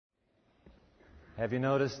Have you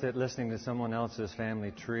noticed that listening to someone else's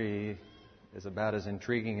family tree is about as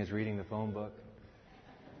intriguing as reading the phone book?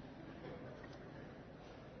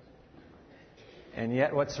 And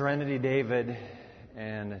yet what Serenity David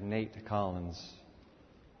and Nate Collins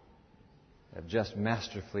have just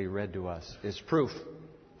masterfully read to us is proof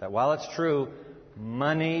that while it's true,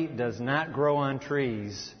 money does not grow on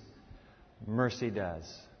trees, mercy does.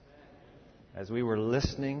 As we were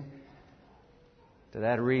listening to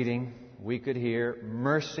that reading, we could hear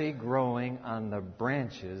mercy growing on the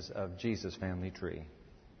branches of Jesus' family tree.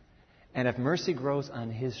 And if mercy grows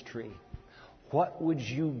on His tree, what would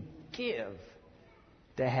you give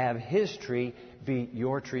to have His tree be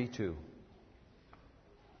your tree too?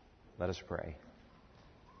 Let us pray.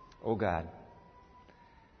 Oh God,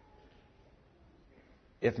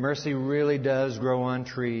 if mercy really does grow on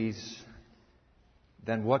trees,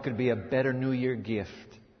 then what could be a better New Year gift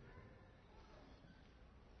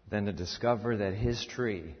than to discover that His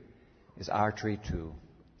tree is our tree too?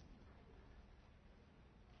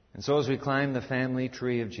 And so as we climb the family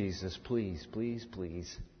tree of Jesus, please, please,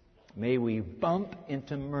 please, may we bump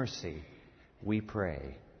into mercy, we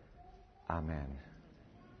pray. Amen.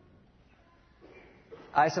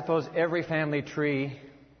 I suppose every family tree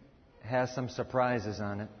has some surprises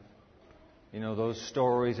on it. You know, those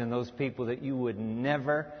stories and those people that you would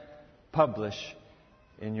never publish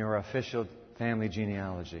in your official family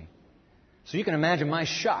genealogy. So you can imagine my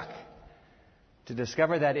shock to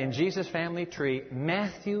discover that in Jesus' family tree,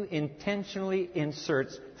 Matthew intentionally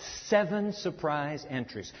inserts 7 surprise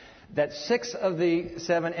entries. That 6 of the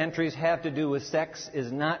 7 entries have to do with sex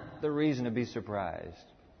is not the reason to be surprised.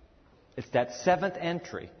 It's that 7th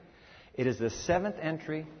entry. It is the 7th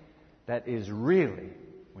entry that is really,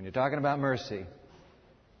 when you're talking about mercy,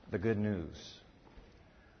 the good news.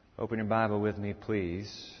 Open your Bible with me,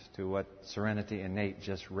 please, to what Serenity and Nate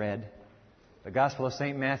just read. The Gospel of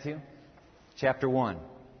St. Matthew, chapter 1.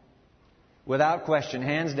 Without question,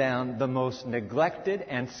 hands down, the most neglected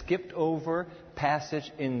and skipped over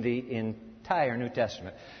passage in the entire New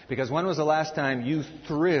Testament. Because when was the last time you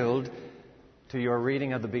thrilled to your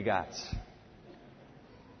reading of the Begots?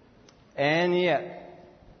 And yet,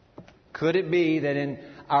 could it be that in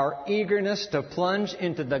our eagerness to plunge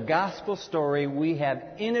into the gospel story, we have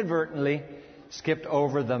inadvertently skipped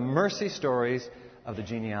over the mercy stories of the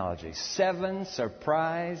genealogy? 7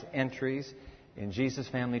 surprise entries in Jesus'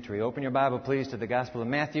 family tree. Open your Bible, please, to the Gospel of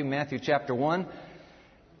Matthew, Matthew chapter 1.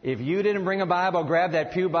 If you didn't bring a Bible, grab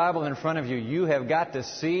that pew Bible in front of you. You have got to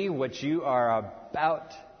see what you are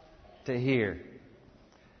about to hear.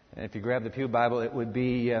 And if you grab the pew Bible, it would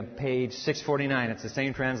be page 649. It's the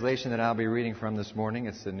same translation that I'll be reading from this morning.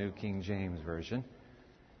 It's the New King James Version.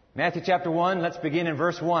 Matthew chapter 1, let's begin in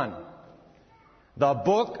verse 1. The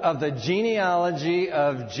book of the genealogy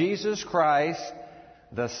of Jesus Christ,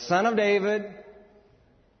 the son of David,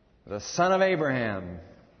 the son of Abraham.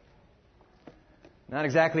 Not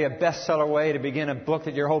exactly a bestseller way to begin a book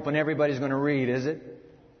that you're hoping everybody's going to read, is it?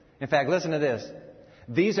 In fact, listen to this.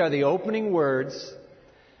 These are the opening words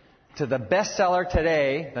to the bestseller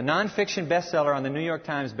today, the nonfiction bestseller on the New York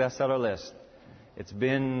Times bestseller list. It's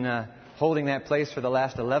been holding that place for the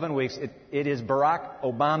last 11 weeks. It is Barack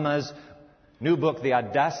Obama's new book, The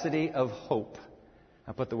Audacity of Hope.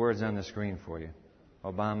 I'll put the words on the screen for you.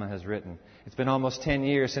 Obama has written. It's been almost 10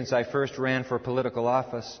 years since I first ran for political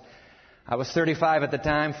office. I was 35 at the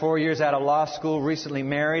time, 4 years out of law school, recently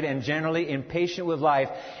married, and generally impatient with life.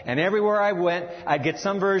 And everywhere I went, I'd get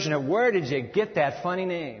some version of, where did you get that funny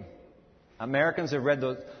name? Americans have read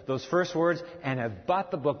those first words and have bought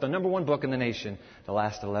the book, the number 1 book in the nation, the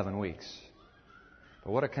last 11 weeks.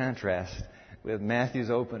 But what a contrast with Matthew's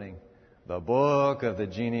opening. The book of the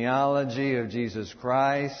genealogy of Jesus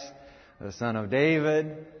Christ, the son of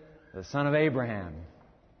David, the son of Abraham.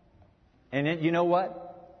 And you know what?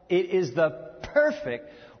 It is the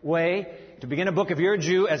perfect way to begin a book if you're a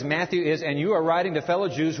Jew, as Matthew is, and you are writing to fellow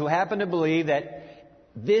Jews who happen to believe that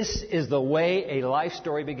this is the way a life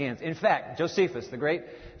story begins. In fact, Josephus, the great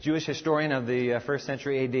Jewish historian of the 1st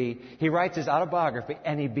century A.D., he writes his autobiography,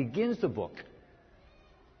 and he begins the book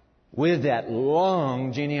with that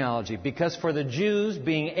long genealogy. Because for the Jews,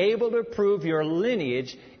 being able to prove your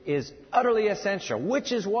lineage is utterly essential.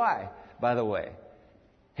 Which is why, by the way,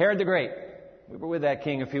 Herod the Great, we were with that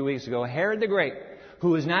king a few weeks ago, Herod the Great,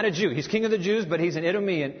 who is not a Jew. He's king of the Jews, but he's an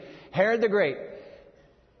Idumean. Herod the Great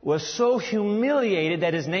was so humiliated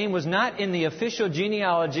that his name was not in the official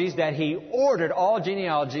genealogies that he ordered all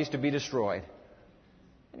genealogies to be destroyed.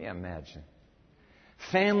 Can you imagine?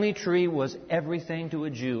 Family tree was everything to a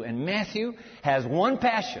Jew. And Matthew has one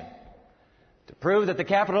passion, to prove that the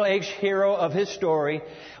capital H hero of his story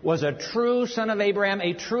was a true son of Abraham,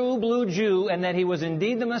 a true blue Jew, and that he was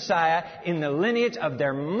indeed the Messiah in the lineage of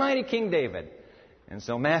their mighty King David. And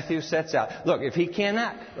so Matthew sets out. Look, if he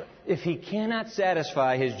cannot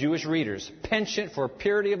satisfy his Jewish readers' penchant for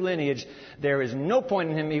purity of lineage, there is no point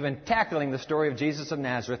in him even tackling the story of Jesus of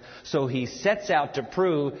Nazareth. So he sets out to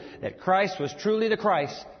prove that Christ was truly the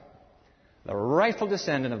Christ, the rightful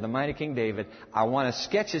descendant of the mighty King David. I want to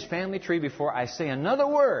sketch his family tree before I say another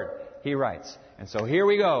word, he writes. And so here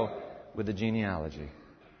we go with the genealogy.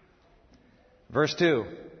 Verse 2.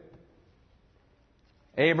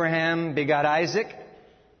 Abraham begot Isaac.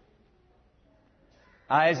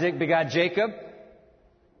 Isaac begot Jacob.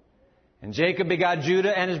 And Jacob begot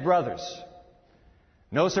Judah and his brothers.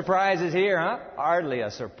 No surprises here, huh? Hardly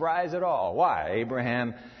a surprise at all. Why?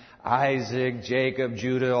 Abraham, Isaac, Jacob,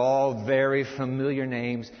 Judah, all very familiar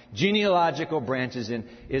names, genealogical branches in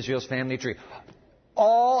Israel's family tree.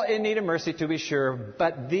 All in need of mercy, to be sure,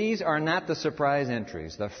 but these are not the surprise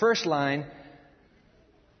entries. The first line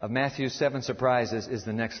of Matthew's 7 surprises is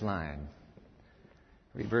the next line.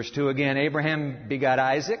 Read verse 2 again. Abraham begot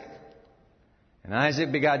Isaac, and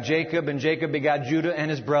Isaac begot Jacob, and Jacob begot Judah and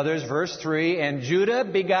his brothers. Verse 3, and Judah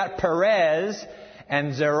begot Perez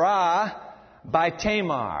and Zerah by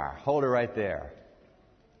Tamar. Hold her right there.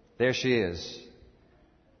 There she is.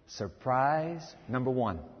 Surprise number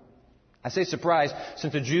 1. I say surprise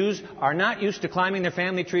since the Jews are not used to climbing their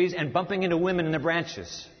family trees and bumping into women in the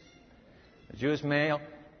branches. The Jewish male,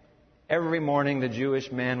 every morning the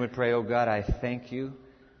Jewish man would pray, oh God, I thank you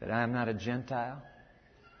that I am not a Gentile,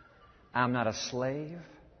 I'm not a slave,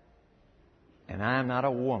 and I am not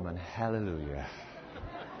a woman. Hallelujah.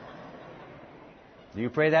 Do you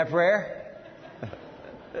pray that prayer?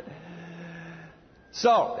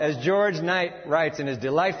 So, as George Knight writes in his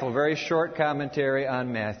delightful, very short commentary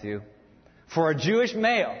on Matthew, for a Jewish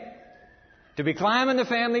male to be climbing the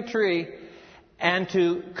family tree and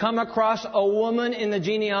to come across a woman in the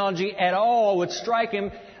genealogy at all would strike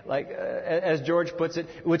him, like, as George puts it,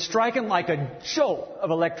 would strike him like a jolt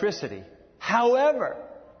of electricity. However,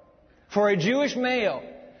 for a Jewish male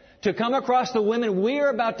to come across the women we are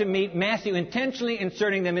about to meet, Matthew intentionally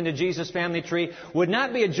inserting them into Jesus' family tree, would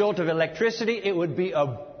not be a jolt of electricity, it would be a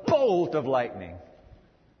bolt of lightning.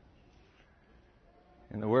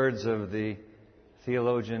 In the words of the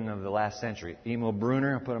theologian of the last century, Emil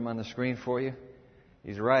Brunner, I'll put him on the screen for you.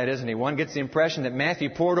 He's right, isn't he? One gets the impression that Matthew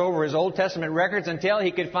pored over his Old Testament records until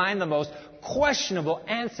he could find the most questionable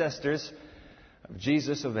ancestors of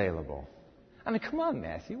Jesus available. I mean, come on,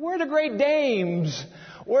 Matthew. Where are the great dames?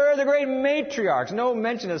 Where are the great matriarchs? No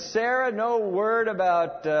mention of Sarah, no word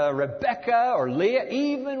about Rebecca or Leah,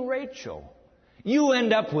 even Rachel. You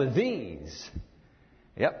end up with these.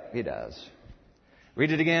 Yep, he does.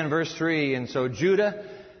 Read it again, verse 3. And so Judah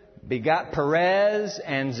begot Perez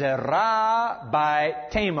and Zerah by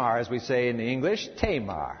Tamar, as we say in the English,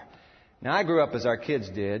 Tamar. Now, I grew up, as our kids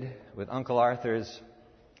did, with Uncle Arthur's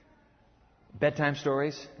bedtime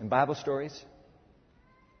stories and Bible stories.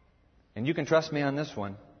 And you can trust me on this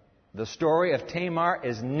one. The story of Tamar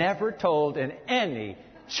is never told in any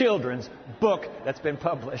children's book that's been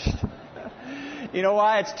published. You know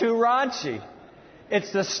why? It's too raunchy.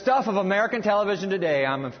 It's the stuff of American television today,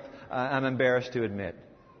 I'm embarrassed to admit.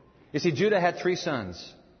 You see, Judah had 3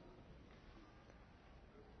 sons.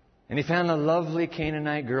 And he found a lovely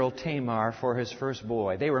Canaanite girl, Tamar, for his first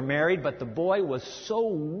boy. They were married, but the boy was so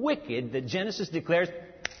wicked that Genesis declares,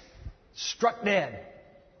 struck dead.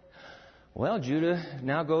 Well, Judah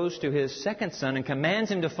now goes to his second son and commands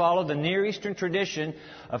him to follow the Near Eastern tradition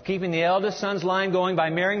of keeping the eldest son's line going by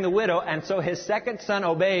marrying the widow. And so his second son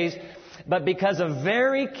obeys. But because of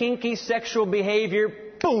very kinky sexual behavior,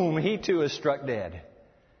 boom, he too is struck dead.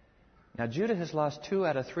 Now, Judah has lost 2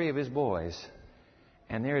 out of 3 of his boys.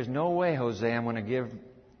 And there is no way, Hosea, I'm going to give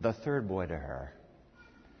the third boy to her.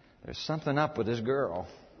 There's something up with this girl.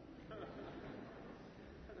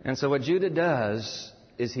 And so what Judah does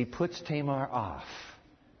is he puts Tamar off.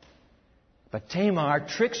 But Tamar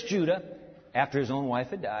tricks Judah, after his own wife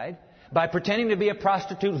had died, by pretending to be a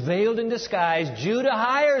prostitute veiled in disguise. Judah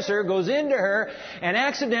hires her, goes into her, and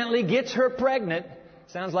accidentally gets her pregnant.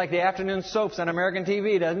 Sounds like the afternoon soaps on American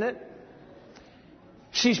TV, doesn't it?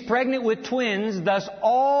 She's pregnant with twins, thus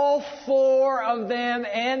all 4 of them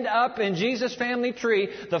end up in Jesus' family tree.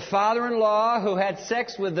 The father-in-law who had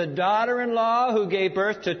sex with the daughter-in-law who gave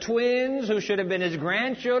birth to twins who should have been his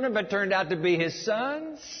grandchildren but turned out to be his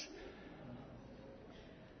sons.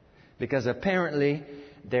 Because apparently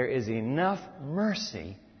there is enough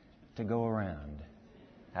mercy to go around.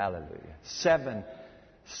 Hallelujah. 7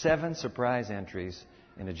 surprise entries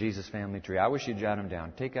in the Jesus family tree. I wish you'd jot them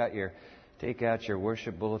down. Take out your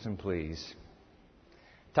worship bulletin, please.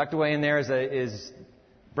 Tucked away in there is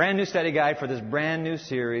brand new study guide for this brand new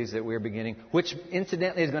series that we're beginning, which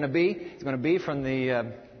incidentally is going to be from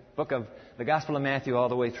the book of the Gospel of Matthew all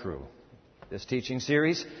the way through this teaching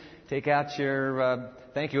series. Take out your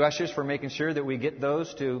thank you, ushers, for making sure that we get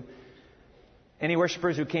those to any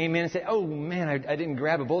worshipers who came in and said, "Oh man, I didn't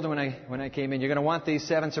grab a bulletin when I came in." You're going to want these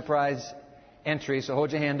 7 surprise entries, so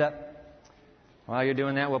hold your hand up. While you're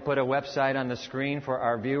doing that, we'll put a website on the screen for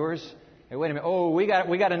our viewers. Hey, wait a minute. Oh, we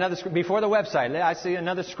got another screen before the website. I see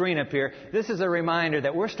another screen up here. This is a reminder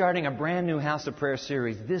that we're starting a brand new House of Prayer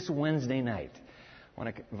series this Wednesday night. I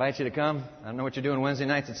want to invite you to come. I don't know what you're doing Wednesday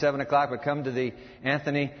nights at 7 o'clock, but come to the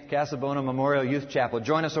Anthony Casabona Memorial Youth Chapel.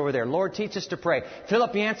 Join us over there. Lord, teach us to pray.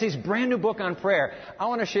 Philip Yancey's brand new book on prayer. I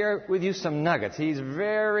want to share with you some nuggets. He's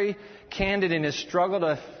very candid in his struggle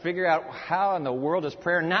to figure out how in the world does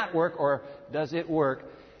prayer not work, or does it work?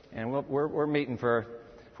 And we're meeting for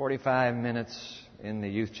 45 minutes in the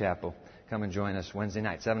youth chapel. Come and join us Wednesday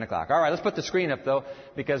night, 7 o'clock. All right, let's put the screen up, though,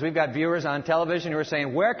 because we've got viewers on television who are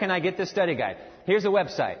saying, where can I get this study guide? Here's the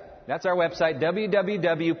website. That's our website,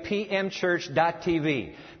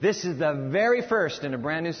 www.pmchurch.tv. This is the very first in a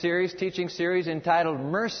brand new series, teaching series entitled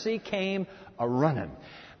Mercy Came A-Runnin'.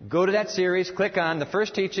 Go to that series, click on the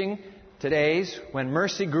first teaching, today's, When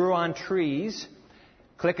Mercy Grew on Trees.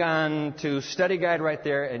 Click on to study guide right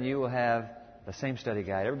there, and you will have the same study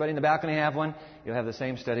guide. Everybody in the balcony have one? You'll have the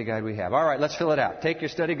same study guide we have. All right, let's fill it out. Take your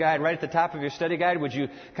study guide. Right at the top of your study guide, would you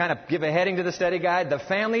kind of give a heading to the study guide? The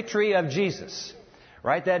Family Tree of Jesus.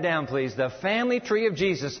 Write that down, please. The Family Tree of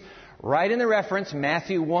Jesus. Right in the reference,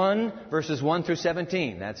 Matthew 1, verses 1 through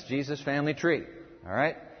 17. That's Jesus' family tree. All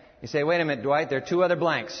right? You say, wait a minute, Dwight, there are 2 other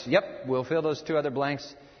blanks. Yep, we'll fill those 2 other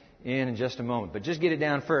blanks in just a moment. But just get it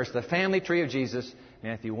down first. The Family Tree of Jesus,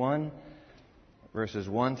 Matthew 1, verses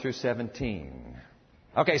 1 through 17.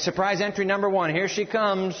 Okay, surprise entry number 1. Here she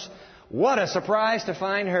comes. What a surprise to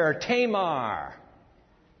find her. Tamar.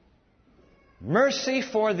 Mercy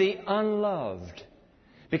for the unloved.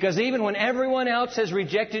 Because even when everyone else has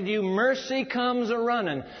rejected you, mercy comes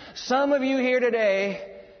a-running. Some of you here today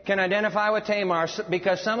can identify with Tamar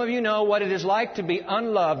because some of you know what it is like to be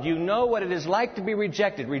unloved. You know what it is like to be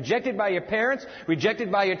rejected. Rejected by your parents,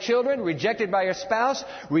 rejected by your children, rejected by your spouse,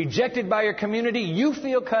 rejected by your community. You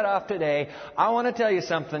feel cut off today. I want to tell you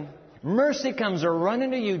something. Mercy comes a-running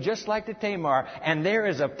to you just like to Tamar, and there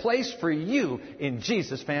is a place for you in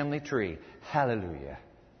Jesus' family tree. Hallelujah.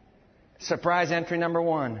 Surprise entry number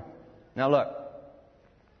 1. Now look.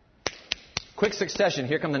 Quick succession.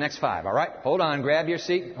 Here come the next 5. All right? Hold on. Grab your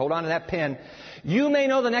seat. Hold on to that pen. You may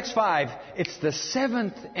know the next 5. It's the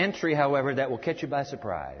 7th entry, however, that will catch you by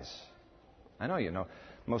surprise. I know you know.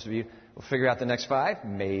 Most of you will figure out the next 5.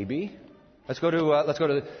 Maybe. Let's go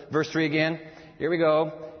to verse 3 again. Here we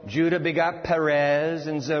go. Judah begot Perez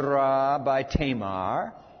and Zerah by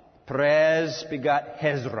Tamar. Perez begot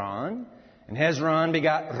Hezron. And Hezron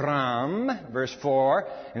begot Ram, verse 4.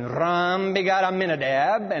 And Ram begot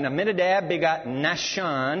Amminadab. And Amminadab begot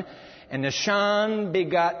Nahshon. And Nahshon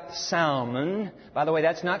begot Salmon. By the way,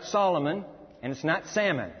 that's not Solomon. And it's not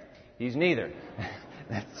Salmon. He's neither.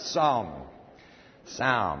 That's Salmon.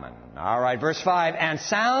 Salmon. All right, verse 5. And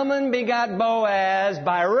Salmon begot Boaz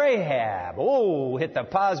by Rahab. Oh, hit the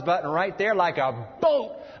pause button right there like a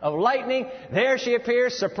bolt of lightning. There she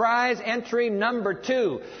appears. Surprise entry number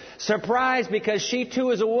 2. Surprise because she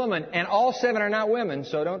too is a woman. And all 7 are not women.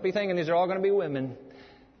 So don't be thinking these are all going to be women.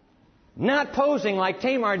 Not posing like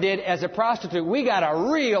Tamar did as a prostitute. We got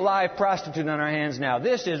a real live prostitute on our hands now.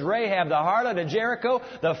 This is Rahab, the harlot of Jericho,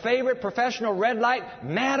 the favorite professional red light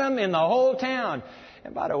madam in the whole town.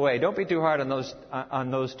 And by the way, don't be too hard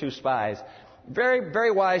on those 2 spies. Very,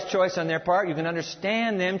 very wise choice on their part. You can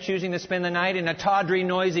understand them choosing to spend the night in a tawdry,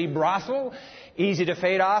 noisy brothel. Easy to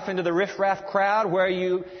fade off into the riffraff crowd where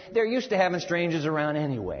they're used to having strangers around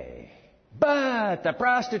anyway. But the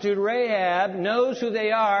prostitute Rahab knows who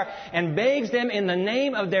they are and begs them in the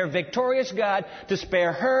name of their victorious God to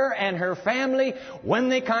spare her and her family when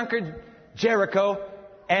they conquered Jericho,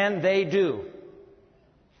 and they do.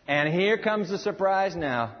 And here comes the surprise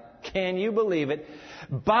now. Can you believe it?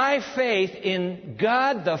 By faith in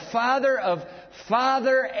God, the Father of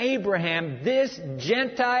Father Abraham, this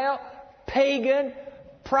Gentile, pagan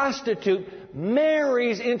prostitute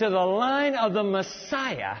marries into the line of the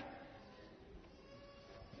Messiah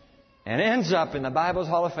and ends up in the Bible's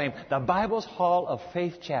Hall of Fame, the Bible's Hall of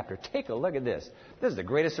Faith chapter. Take a look at this. This is the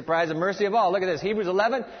greatest surprise of mercy of all. Look at this. Hebrews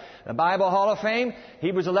 11, the Bible Hall of Fame.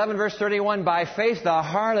 Hebrews 11, verse 31, by faith, the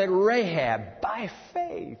harlot Rahab, by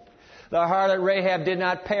faith, The harlot Rahab did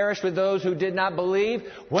not perish with those who did not believe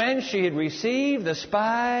when she had received the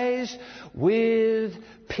spies with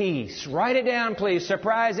peace. Write it down, please.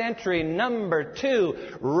 Surprise entry number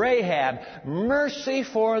 2. Rahab, mercy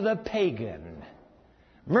for the pagan.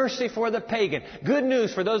 Mercy for the pagan. Good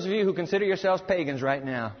news for those of you who consider yourselves pagans right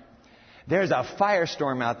now. There's a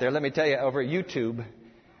firestorm out there, let me tell you, over YouTube.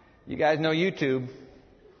 You guys know YouTube.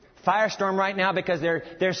 Firestorm right now because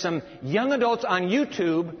there's some young adults on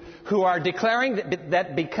YouTube who are declaring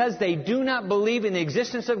that because they do not believe in the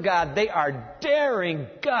existence of God, they are daring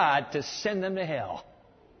God to send them to hell.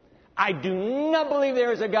 I do not believe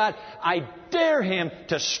there is a God. I dare Him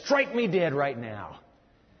to strike me dead right now.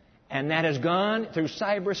 And that has gone through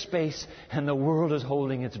cyberspace, and the world is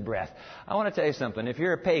holding its breath. I want to tell you something. If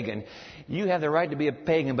you're a pagan, you have the right to be a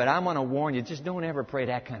pagan, but I want to warn you, just don't ever pray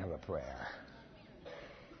that kind of a prayer.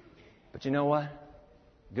 But you know what?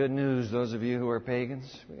 Good news, those of you who are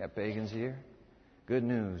pagans. We got pagans here. Good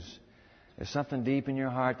news. There's something deep in your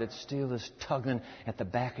heart that still is tugging at the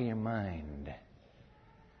back of your mind.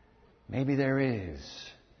 Maybe there is.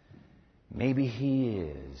 Maybe He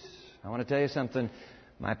is. I want to tell you something.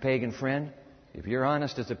 My pagan friend, if you're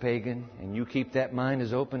honest as a pagan and you keep that mind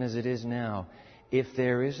as open as it is now, if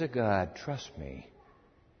there is a God, trust me,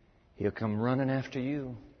 He'll come running after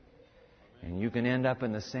you. And you can end up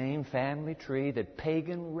in the same family tree that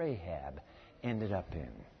pagan Rahab ended up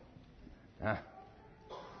in.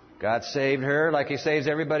 God saved her like He saves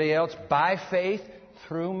everybody else by faith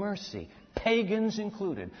through mercy. Pagans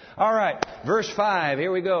included. All right, verse 5.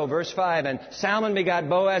 Here we go. Verse 5. And Salmon begot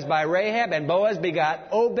Boaz by Rahab, and Boaz begot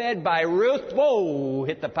Obed by Ruth. Whoa!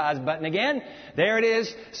 Hit the pause button again. There it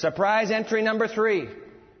is. Surprise entry number 3.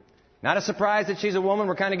 Not a surprise that she's a woman.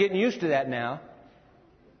 We're kind of getting used to that now.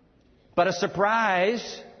 But a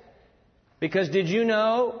surprise because did you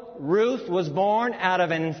know Ruth was born out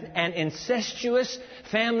of an incestuous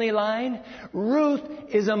family line? Ruth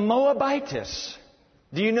is a Moabitess.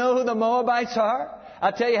 Do you know who the Moabites are?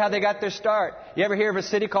 I'll tell you how they got their start. You ever hear of a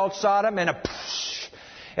city called Sodom and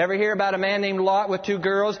ever hear about a man named Lot with 2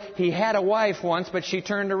 girls? He had a wife once, but she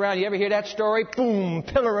turned around. You ever hear that story? Boom,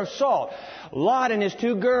 pillar of salt. Lot and his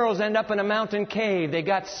 2 girls end up in a mountain cave. They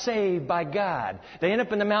got saved by God. They end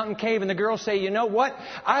up in the mountain cave, and the girls say, you know what?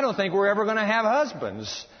 I don't think we're ever going to have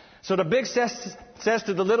husbands. So the big sis says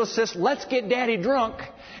to the little sis, let's get Daddy drunk,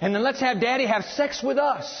 and then let's have Daddy have sex with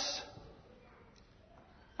us.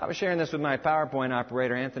 I was sharing this with my PowerPoint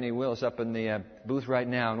operator, Anthony Willis, up in the booth right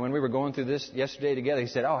now. And when we were going through this yesterday together, he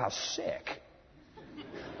said, oh, how sick.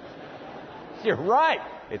 You're right.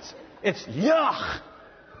 It's yuck.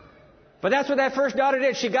 But that's what that first daughter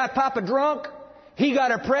did. She got Papa drunk. He got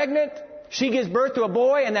her pregnant. She gives birth to a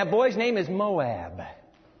boy, and that boy's name is Moab.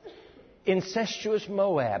 Incestuous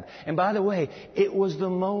Moab. And by the way, it was the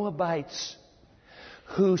Moabites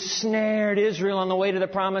who snared Israel on the way to the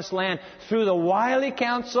Promised Land through the wily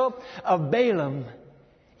counsel of Balaam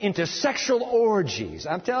into sexual orgies.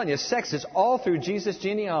 I'm telling you, sex is all through Jesus'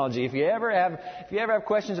 genealogy. If you ever have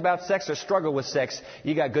questions about sex or struggle with sex,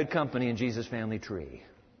 you got good company in Jesus' family tree.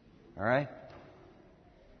 All right?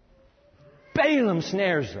 Balaam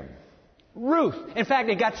snares them. Ruth. In fact,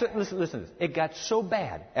 listen to this. It got so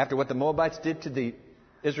bad after what the Moabites did to the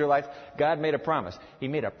Israelites, God made a promise. He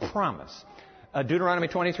made a promise. Deuteronomy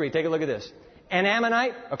 23, take a look at this. An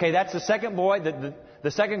Ammonite, okay, that's the second boy. The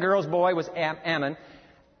second girl's boy was Ammon.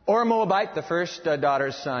 Or Moabite, the first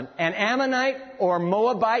daughter's son. An Ammonite or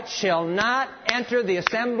Moabite shall not enter the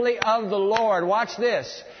assembly of the Lord. Watch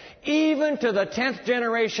this. Even to the 10th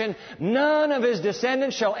generation, none of his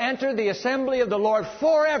descendants shall enter the assembly of the Lord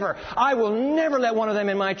forever. I will never let one of them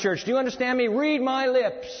in my church. Do you understand me? Read my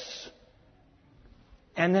lips.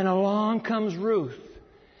 And then along comes Ruth.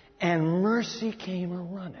 And mercy came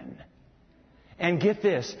a-running. And get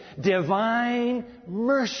this, divine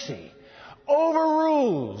mercy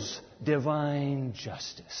overrules divine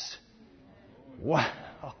justice. Wow.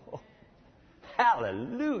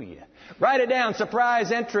 Hallelujah. Write it down,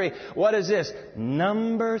 surprise entry. What is this?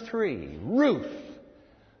 Number 3, Ruth,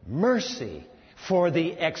 mercy for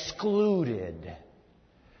the excluded.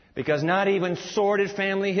 Because not even sordid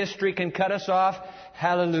family history can cut us off,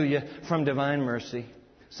 hallelujah, from divine mercy.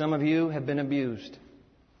 Some of you have been abused.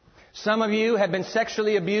 Some of you have been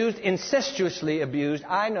sexually abused, incestuously abused.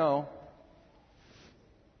 I know.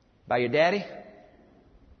 By your daddy.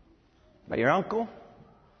 By your uncle.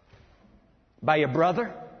 By your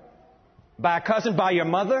brother. By a cousin. By your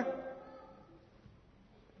mother.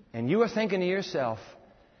 And you are thinking to yourself,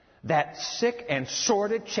 that sick and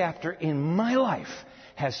sordid chapter in my life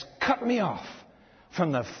has cut me off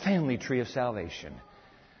from the family tree of salvation.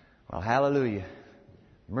 Well, hallelujah.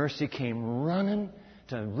 Mercy came running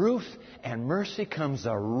to Ruth, and mercy comes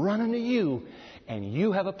a-running to you, and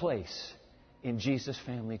you have a place in Jesus'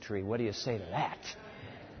 family tree. What do you say to that?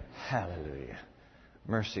 Hallelujah.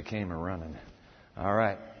 Mercy came a-running. All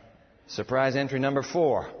right. Surprise entry number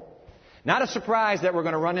 4. Not a surprise that we're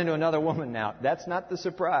going to run into another woman now. That's not the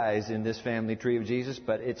surprise in this family tree of Jesus,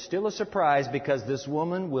 but it's still a surprise because this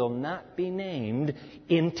woman will not be named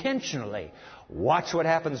intentionally. Watch what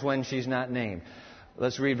happens when she's not named.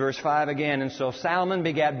 Let's read verse 5 again. And so Salmon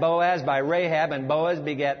begat Boaz by Rahab, and Boaz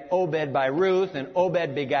begat Obed by Ruth, and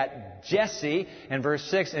Obed begat Jesse. And verse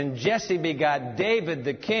 6, and Jesse begot David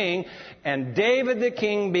the king, and David the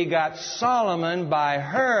king begot Solomon by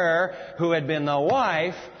her who had been the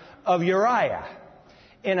wife of Uriah.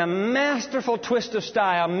 In a masterful twist of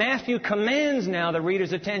style, Matthew commands now the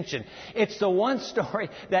reader's attention. It's the one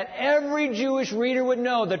story that every Jewish reader would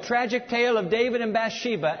know, the tragic tale of David and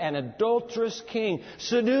Bathsheba, an adulterous king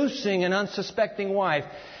seducing an unsuspecting wife.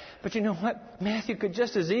 But you know what? Matthew could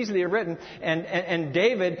just as easily have written, and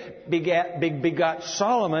David begot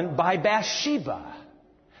Solomon by Bathsheba.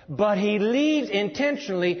 But he leaves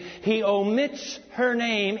intentionally, he omits her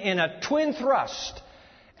name in a twin thrust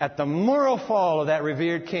at the moral fall of that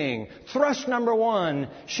revered king. Thrust number 1,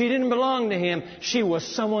 she didn't belong to him. She was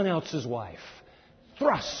someone else's wife.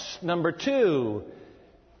 Thrust number 2,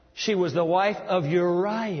 she was the wife of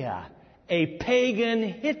Uriah, a pagan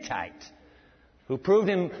Hittite, who proved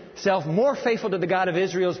himself more faithful to the God of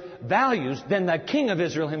Israel's values than the king of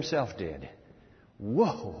Israel himself did.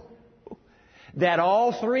 Whoa! That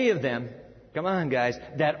all 3 of them, come on, guys,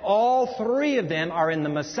 that all 3 of them are in the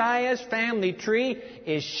Messiah's family tree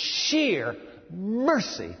is sheer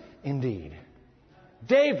mercy indeed.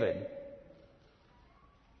 David,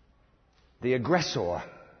 the aggressor.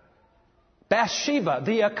 Bathsheba,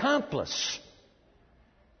 the accomplice.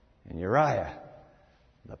 And Uriah,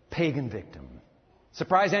 the pagan victim.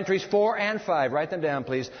 Surprise entries 4 and 5. Write them down,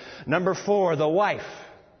 please. Number 4, the wife.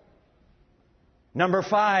 Number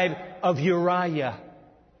 5, of Uriah,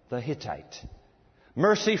 the Hittite.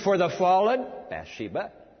 Mercy for the fallen,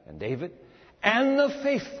 Bathsheba and David, and the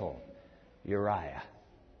faithful, Uriah.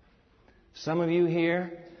 Some of you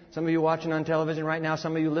here, some of you watching on television right now,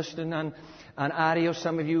 some of you listening on audio,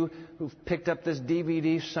 some of you who've picked up this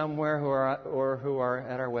DVD somewhere who are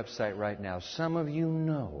at our website right now, some of you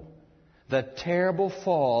know the terrible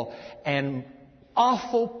fall and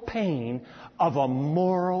awful pain of a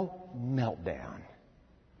moral meltdown.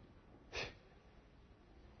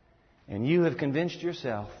 And you have convinced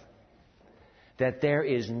yourself that there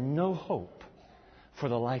is no hope for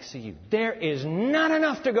the likes of you. There is not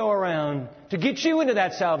enough to go around to get you into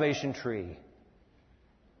that salvation tree.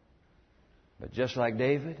 But just like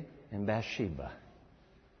David and Bathsheba,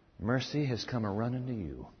 mercy has come a-running to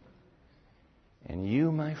you. And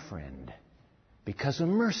you, my friend, because of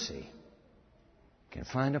mercy, can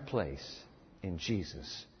find a place in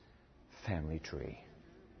Jesus' family tree.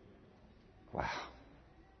 Wow.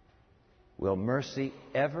 Will mercy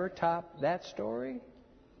ever top that story?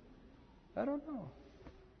 I don't know.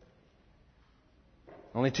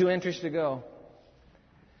 Only 2 entries to go.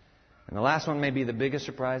 And the last one may be the biggest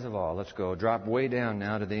surprise of all. Let's go. Drop way down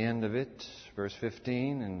now to the end of it. Verse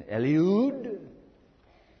 15. And Eliud.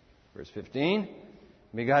 Verse 15.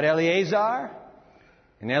 Begot Eleazar.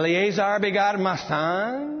 And Eleazar begot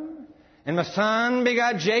Matthan. And Matthan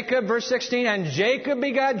begot Jacob, verse 16, and Jacob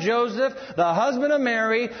begot Joseph, the husband of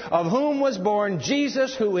Mary, of whom was born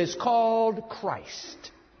Jesus, who is called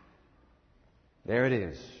Christ. There it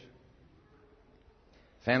is.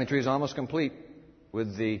 Family tree is almost complete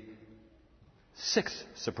with the 6th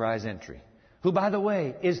surprise entry, who, by the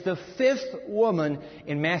way, is the 5th woman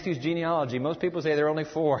in Matthew's genealogy. Most people say there are only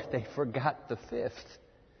 4. They forgot the 5th.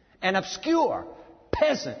 An obscure,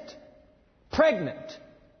 peasant, pregnant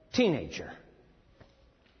teenager.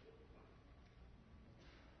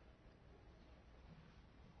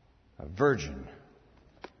 A virgin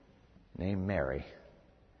named Mary.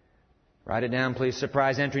 Write it down, please.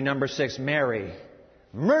 Surprise entry number 6, Mary.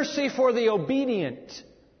 Mercy for the obedient.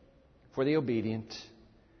 For the obedient.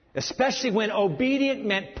 Especially when obedient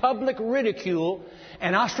meant public ridicule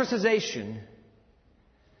and ostracization.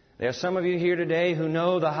 There are some of you here today who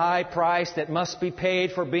know the high price that must be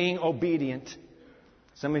paid for being obedient.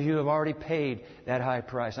 Some of you have already paid that high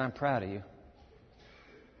price. I'm proud of you.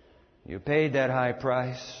 You paid that high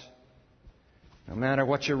price. No matter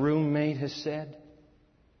what your roommate has said.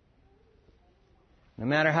 No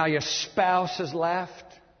matter how your spouse has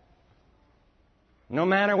laughed. No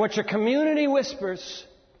matter what your community whispers.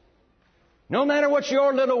 No matter what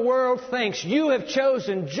your little world thinks. You have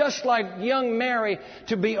chosen, just like young Mary,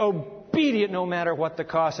 to be obedient no matter what the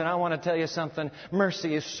cost. And I want to tell you something.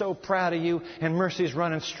 Mercy is so proud of you, and mercy is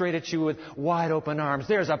running straight at you with wide open arms.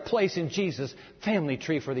 There's a place in Jesus' family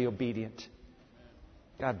tree for the obedient.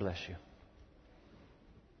 God bless you.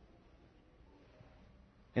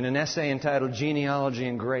 In an essay entitled Genealogy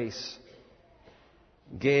and Grace,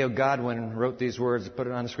 Gail Godwin wrote these words, put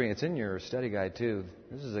it on the screen. It's in your study guide too.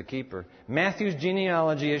 This is a keeper. Matthew's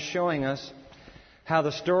genealogy is showing us how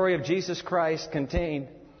the story of Jesus Christ contained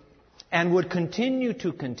and would continue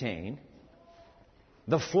to contain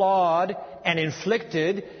the flawed and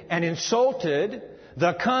inflicted and insulted,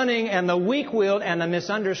 the cunning and the weak-willed and the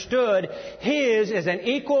misunderstood. His is an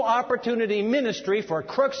equal opportunity ministry for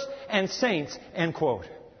crooks and saints, end quote.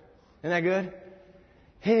 Isn't that good?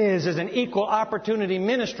 His is an equal opportunity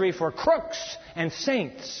ministry for crooks and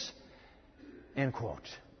saints, end quote.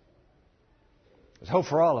 There's hope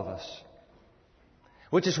for all of us.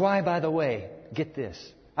 Which is why, by the way, get this.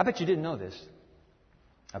 I bet you didn't know this.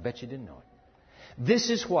 I bet you didn't know it. This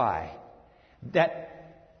is why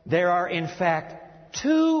that there are, in fact,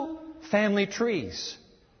 2 family trees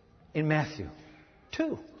in Matthew.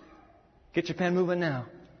 2. Get your pen moving now.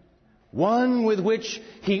 One with which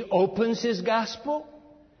he opens his gospel,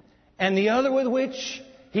 and the other with which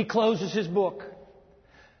he closes his book.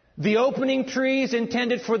 The opening tree is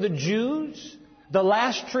intended for the Jews. The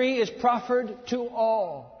last tree is proffered to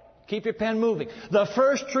all. Keep your pen moving. The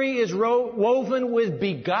first tree is woven with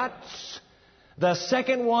begots. The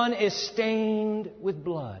second one is stained with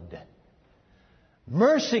blood.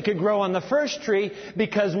 Mercy could grow on the first tree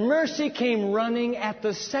because mercy came running at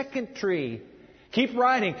the second tree. Keep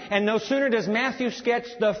writing. And no sooner does Matthew sketch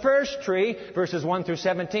the first tree, verses 1 through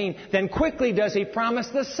 17, than quickly does he promise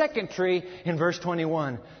the second tree in verse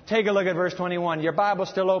 21. Take a look at verse 21. Your Bible's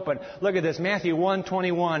still open. Look at this. Matthew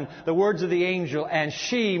 1:21. The words of the angel. And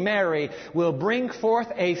she, Mary, will bring forth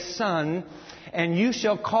a son, and you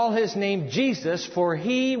shall call his name Jesus, for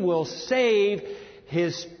he will save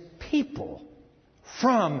his people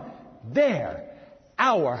from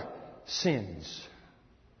our sins.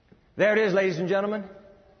 There it is, ladies and gentlemen.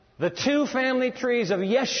 The 2 family trees of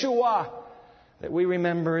Yeshua that we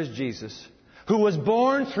remember as Jesus, who was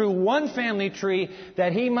born through one family tree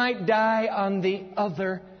that he might die on the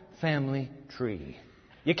other family tree.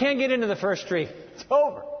 You can't get into the first tree. It's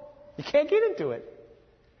over. You can't get into it.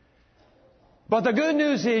 But the good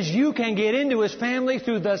news is you can get into his family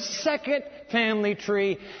through the second family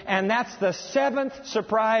tree. And that's the 7th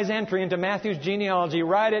surprise entry into Matthew's genealogy.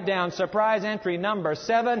 Write it down. Surprise entry number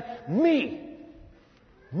 7. Me.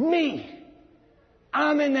 Me.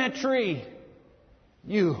 I'm in that tree.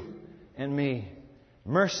 You and me.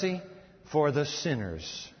 Mercy for the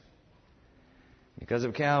sinners. Because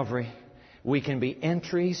of Calvary, we can be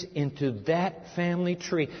entries into that family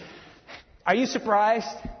tree. Are you surprised?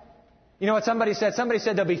 You know what somebody said? Somebody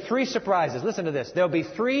said there'll be 3 surprises. Listen to this. There'll be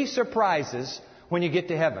 3 surprises when you get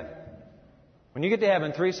to heaven. When you get to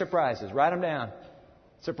heaven, 3 surprises. Write them down.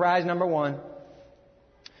 Surprise number 1.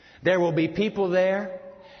 There will be people there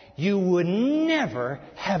you would never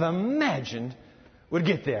have imagined would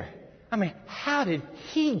get there. I mean, how did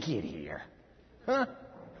he get here? Huh?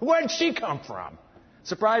 Where did she come from?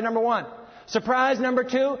 Surprise number 1. Surprise number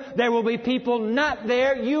 2, there will be people not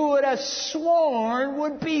there you would have sworn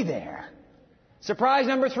would be there. Surprise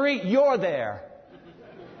number 3, you're there.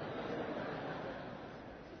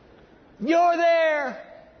 You're there.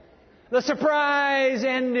 The surprise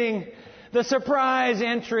ending, the surprise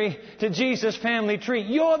entry to Jesus' family tree.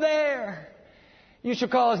 You're there. You shall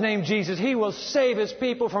call his name Jesus. He will save his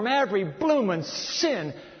people from every bloomin'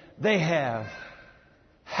 sin they have.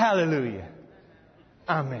 Hallelujah.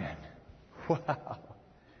 Amen. Wow.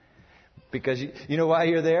 Because you know why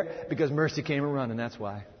you're there? Because mercy came a-running, that's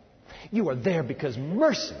why. You are there because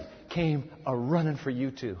mercy came a-running for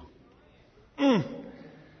you too.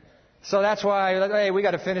 So that's why, hey, we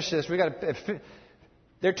got to finish this.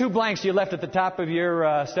 There are 2 blanks you left at the top of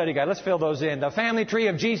your study guide. Let's fill those in. The family tree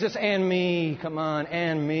of Jesus and me. Come on,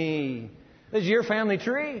 and me. This is your family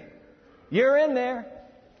tree. You're in there.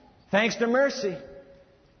 Thanks to mercy.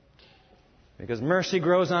 Because mercy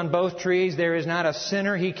grows on both trees, there is not a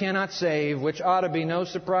sinner he cannot save, which ought to be no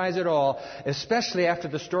surprise at all, especially after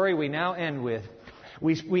the story we now end with.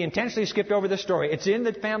 We intentionally skipped over this story. It's in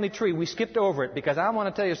the family tree. We skipped over it because I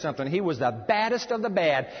want to tell you something. He was the baddest of the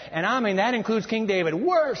bad. And I mean, that includes King David.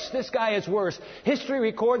 Worse. This guy is worse. History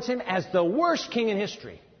records him as the worst king in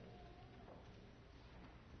history.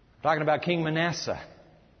 Talking about King Manasseh.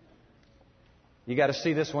 You got to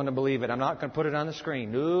see this one to believe it. I'm not going to put it on the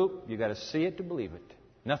screen. Nope. You got to see it to believe it.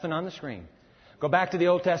 Nothing on the screen. Go back to the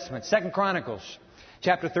Old Testament. 2 Chronicles,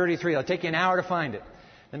 chapter 33. It'll take you an hour to find it.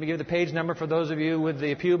 Let me give the page number for those of you with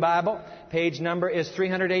the Pew Bible. Page number is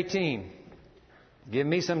 318. Give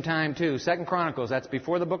me some time too. 2 Chronicles, that's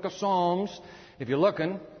before the book of Psalms. If you're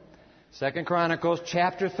looking, 2 Chronicles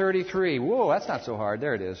chapter 33. Whoa, that's not so hard.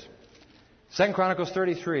 There it is. 2 Chronicles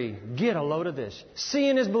 33. Get a load of this.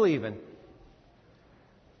 Seeing is believing.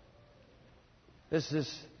 This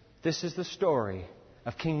is the story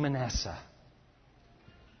of King Manasseh.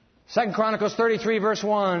 2 Chronicles 33 verse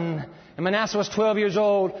 1. And Manasseh was 12 years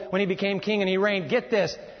old when he became king and he reigned. Get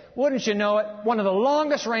this. Wouldn't you know it? One of the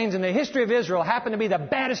longest reigns in the history of Israel happened to be the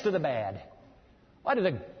baddest of the bad. Why do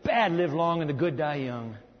the bad live long and the good die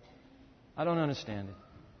young? I don't understand it.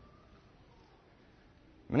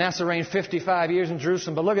 Manasseh reigned 55 years in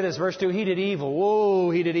Jerusalem. But look at this, verse 2. He did evil.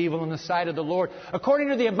 Whoa, he did evil in the sight of the Lord. According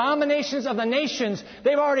to the abominations of the nations,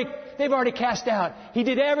 they've already cast out. He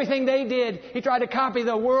did everything they did. He tried to copy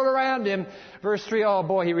the world around him. Verse 3, oh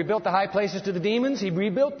boy, he rebuilt the high places to the demons. He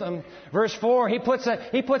rebuilt them. Verse 4, he puts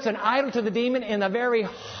an idol to the demon in the very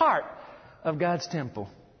heart of God's temple.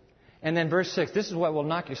 And then verse 6, this is what will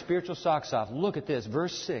knock your spiritual socks off. Look at this,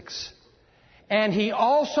 verse 6. And he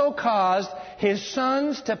also caused his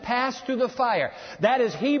sons to pass through the fire. That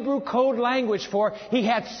is Hebrew code language for he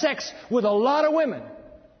had sex with a lot of women.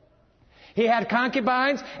 He had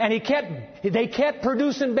concubines, and they kept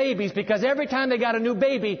producing babies because every time they got a new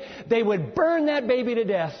baby, they would burn that baby to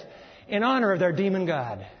death in honor of their demon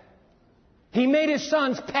god. He made his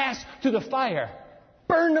sons pass through the fire,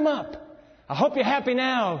 burned them up. I hope you're happy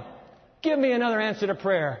now. Give me another answer to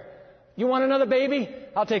prayer. You want another baby?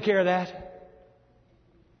 I'll take care of that.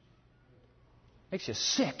 Makes you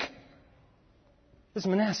sick. This is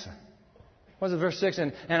Manasseh. What is it, verse 6?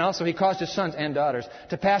 And also he caused his sons and daughters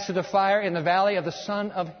to pass through the fire in the valley of the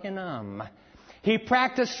son of Hinnom. He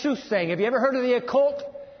practiced soothsaying. Have you ever heard of the occult?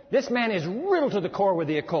 This man is riddled to the core with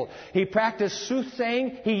the occult. He practiced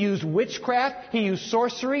soothsaying. He used witchcraft. He used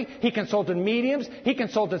sorcery. He consulted mediums. He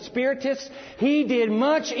consulted spiritists. He did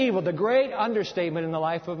much evil. The great understatement in the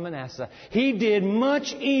life of Manasseh. He did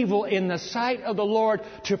much evil in the sight of the Lord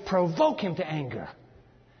to provoke him to anger.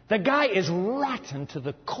 The guy is rotten to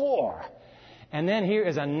the core. And then here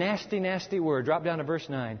is a nasty, nasty word. Drop down to verse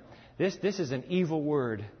 9. This is an evil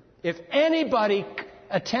word. If anybody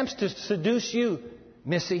attempts to seduce you,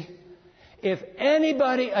 Missy, if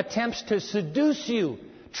anybody attempts to seduce you,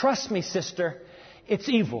 trust me, sister, it's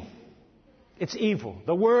evil. It's evil.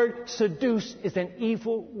 The word seduce is an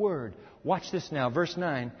evil word. Watch this now, verse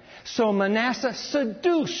 9. So Manasseh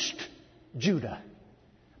seduced Judah.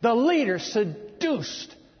 The leader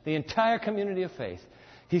seduced the entire community of faith.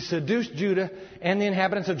 He seduced Judah and the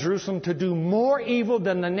inhabitants of Jerusalem to do more evil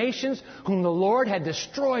than the nations whom the Lord had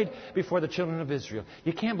destroyed before the children of Israel.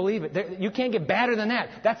 You can't believe it. You can't get badder than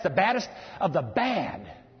that. That's the baddest of the bad.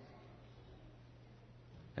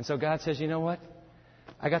 And so God says, you know what?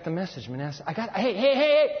 I got the message, Manasseh.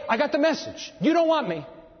 Hey, I got the message. You don't want me.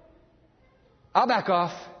 I'll back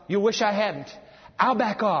off. You wish I hadn't. I'll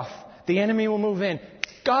back off. The enemy will move in.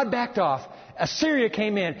 God backed off. Assyria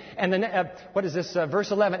came in, and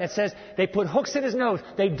verse 11, it says, they put hooks in his nose.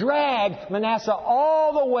 They dragged Manasseh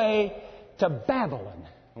all the way to Babylon.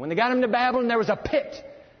 And when they got him to Babylon, there was a pit.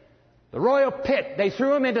 The royal pit. They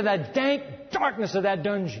threw him into the dank darkness of that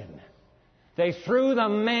dungeon. They threw the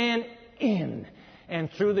man in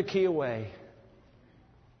and threw the key away.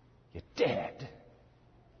 You're dead.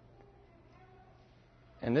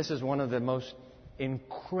 And this is one of the most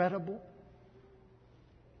incredible,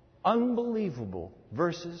 unbelievable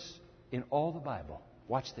verses in all the Bible.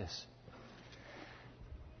 Watch this.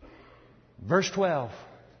 Verse 12.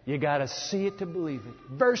 You got to see it to believe it.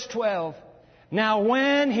 Verse 12. Now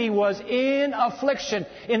when he was in affliction,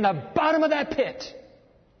 in the bottom of that pit.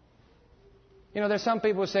 You know, there's some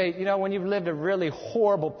people who say, you know, when you've lived a really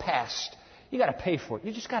horrible past, you got to pay for it.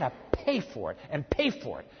 You just got to pay for it and pay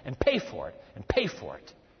for it and pay for it and pay for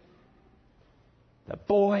it. The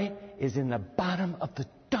boy is in the bottom of the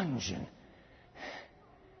dungeon.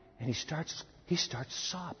 And he starts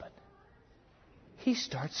sobbing. He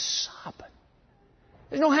starts sobbing.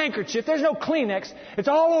 There's no handkerchief. There's no Kleenex. It's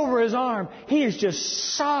all over his arm. He is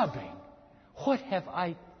just sobbing. What have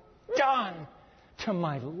I done to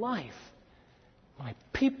my life? My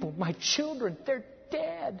people, my children, they're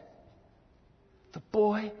dead. The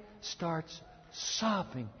boy starts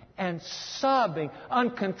sobbing and sobbing,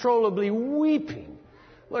 uncontrollably weeping.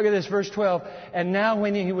 Look at this, verse 12. And now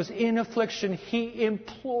when he was in affliction, he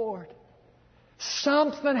implored.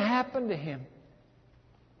 Something happened to him.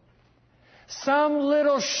 Some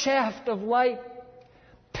little shaft of light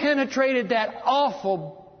penetrated that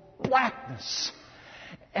awful blackness.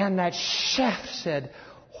 And that shaft said,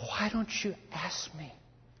 why don't you ask me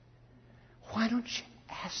why don't you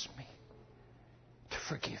ask me to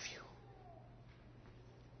forgive you?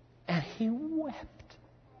 And he wept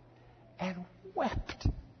and wept.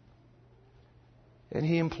 And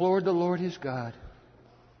he implored the Lord his God.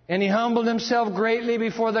 And he humbled himself greatly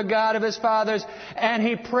before the God of his fathers. And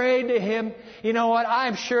he prayed to him. You know what?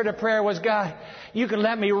 I'm sure the prayer was, God, you can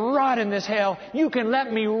let me rot in this hell. You can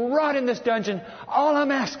let me rot in this dungeon. All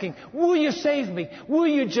I'm asking, will you save me? Will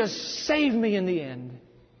you just save me in the end?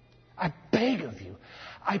 I beg of you.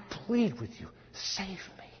 I plead with you. Save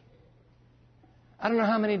me. I don't know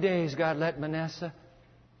how many days God let Manasseh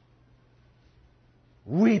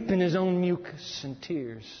weep in his own mucus and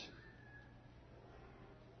tears.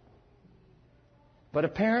 But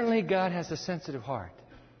apparently God has a sensitive heart.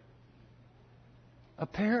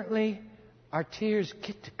 Apparently our tears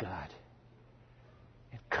get to God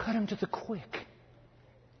and cut him to the quick.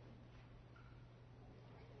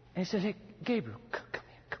 And he says, hey, Gabriel, come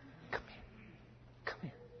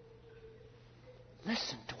here.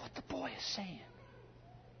 Listen to what the boy is saying.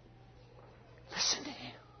 Listen to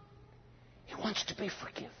him. He wants to be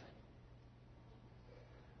forgiven.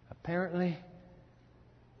 Apparently,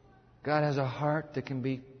 God has a heart that can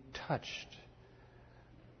be touched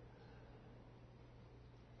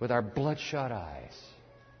with our bloodshot eyes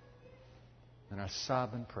and our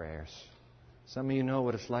sobbing prayers. Some of you know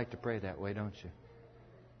what it's like to pray that way, don't you?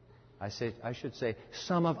 I should say,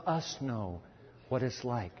 some of us know what it's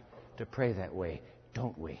like to pray that way,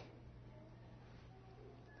 don't we?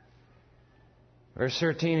 Verse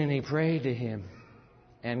 13, and he prayed to him,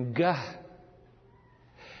 and God,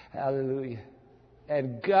 hallelujah,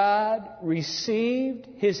 and God received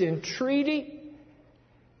his entreaty,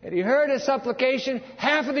 and he heard his supplication.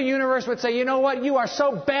 Half of the universe would say, you know what, you are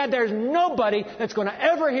so bad, there's nobody that's going to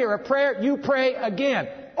ever hear a prayer. You pray again.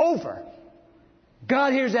 Over.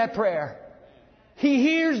 God hears that prayer. He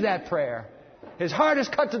hears that prayer. His heart is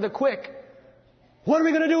cut to the quick. What are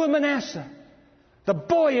we going to do with Manasseh? The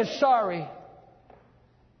boy is sorry.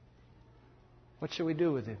 What shall we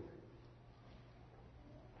do with him?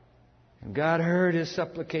 And God heard his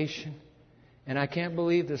supplication. And I can't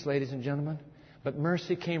believe this, ladies and gentlemen, but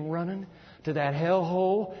mercy came running to that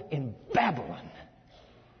hellhole in Babylon.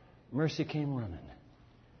 Mercy came running.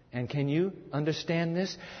 And can you understand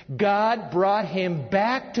this? God brought him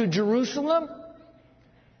back to Jerusalem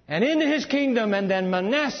and into his kingdom. And then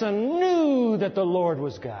Manasseh knew that the Lord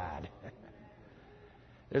was God.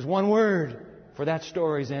 There's one word for that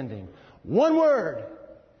story's ending. One word.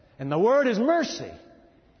 And the word is mercy.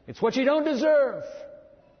 It's what you don't deserve,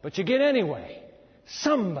 but you get anyway.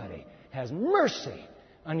 Somebody has mercy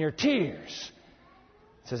on your tears.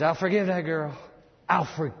 Says, I'll forgive that girl. I'll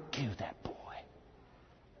forgive that boy.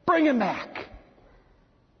 Bring him back.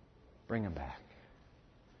 Bring him back.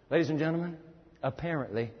 Ladies and gentlemen,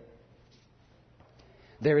 apparently,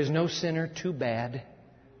 there is no sinner too bad,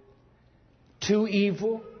 too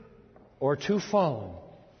evil, or too fallen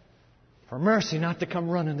for mercy not to come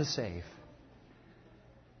running to save.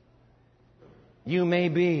 You may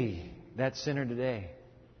be that sinner today.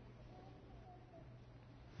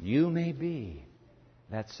 You may be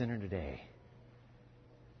that sinner today.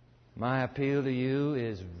 My appeal to you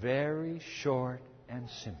is very short and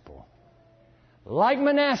simple. Like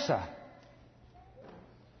Manasseh,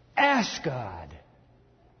 ask God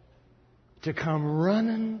to come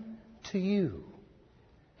running to you.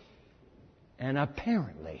 And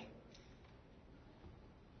apparently,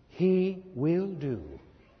 He will do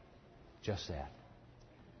just that.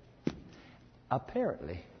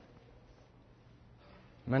 Apparently,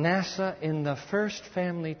 Manasseh in the first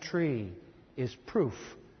family tree is proof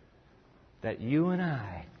that you and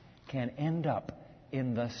I can end up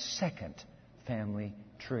in the second family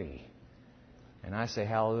tree. And I say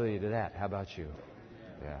hallelujah to that. How about you?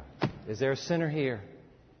 Yeah. Is there a sinner here?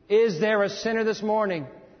 Is there a sinner this morning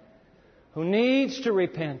who needs to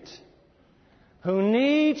repent? Who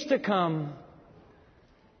needs to come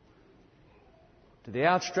to the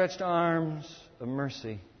outstretched arms of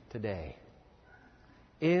mercy today?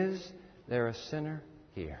 Is there a sinner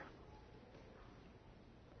here?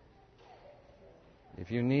 If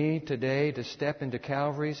you need today to step into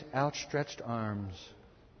Calvary's outstretched arms,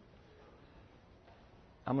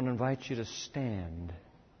 I'm going to invite you to stand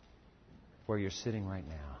where you're sitting right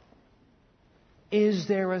now. Is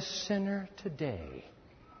there a sinner today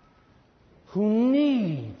who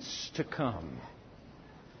needs to come?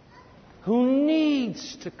 Who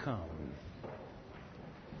needs to come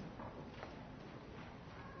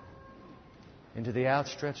into the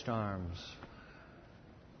outstretched arms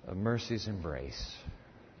of mercy's embrace?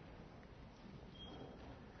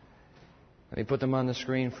 Let me put them on the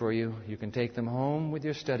screen for you. You can take them home with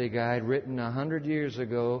your study guide, written 100 years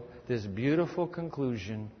ago. This beautiful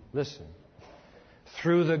conclusion. Listen.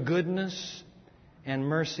 Through the goodness and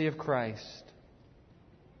mercy of Christ,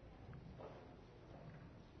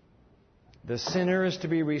 the sinner is to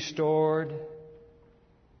be restored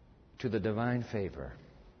to the divine favor.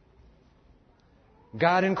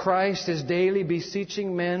 God in Christ is daily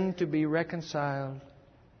beseeching men to be reconciled,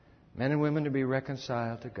 men and women to be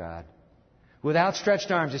reconciled to God. With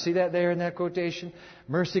outstretched arms, you see that there in that quotation?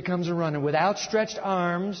 Mercy comes a-running. With outstretched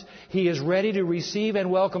arms, He is ready to receive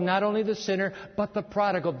and welcome not only the sinner, but the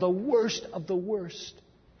prodigal, the worst of the worst.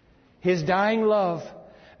 His dying love,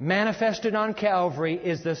 manifested on Calvary,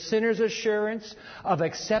 is the sinner's assurance of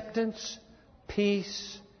acceptance,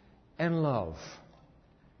 peace, and love.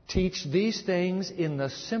 Teach these things in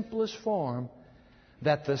the simplest form,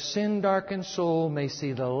 that the sin-darkened soul may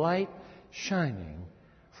see the light shining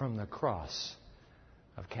from the cross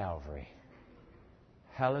of Calvary.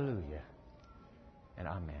 Hallelujah and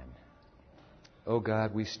amen. Oh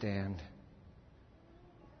God, we stand.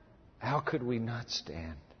 How could we not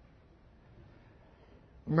stand?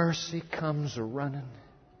 Mercy comes a-running.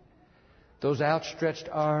 Those outstretched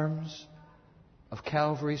arms of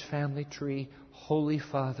Calvary's family tree. Holy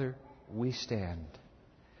Father, we stand.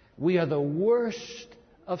 We are the worst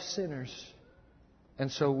of sinners.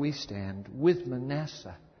 And so we stand with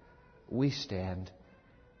Manasseh. We stand.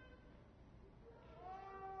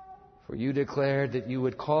 For you declared that you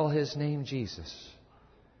would call His name Jesus,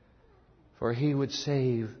 for He would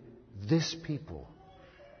save this people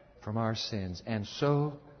from our sins. And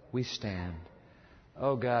so we stand.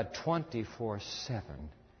 Oh God, 24/7,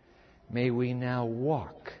 may we now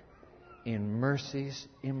walk in mercy's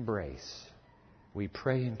embrace. We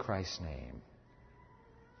pray in Christ's name.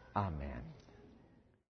 Amen.